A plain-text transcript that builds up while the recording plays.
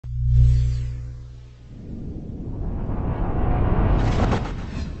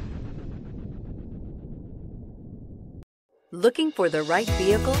Looking for the right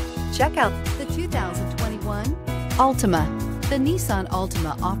vehicle? Check out the 2021 Altima. The Nissan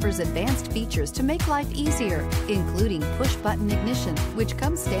Altima offers advanced features to make life easier, including push-button ignition, which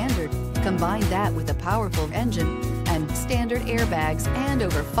comes standard. Combine that with a powerful engine and standard airbags and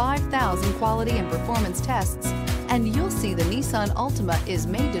over 5,000 quality and performance tests, and you'll see the Nissan Altima is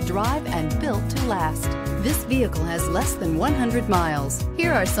made to drive and built to last. This vehicle has less than 100 miles.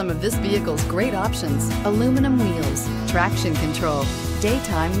 Here are some of this vehicle's great options: aluminum wheels, traction control,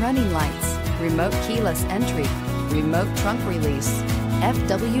 daytime running lights, remote keyless entry, remote trunk release,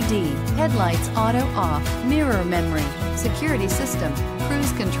 FWD, headlights auto off, mirror memory, security system,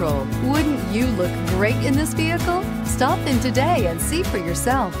 cruise control. Wouldn't you look great in this vehicle? Stop in today and see for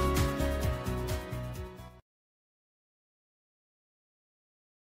yourself.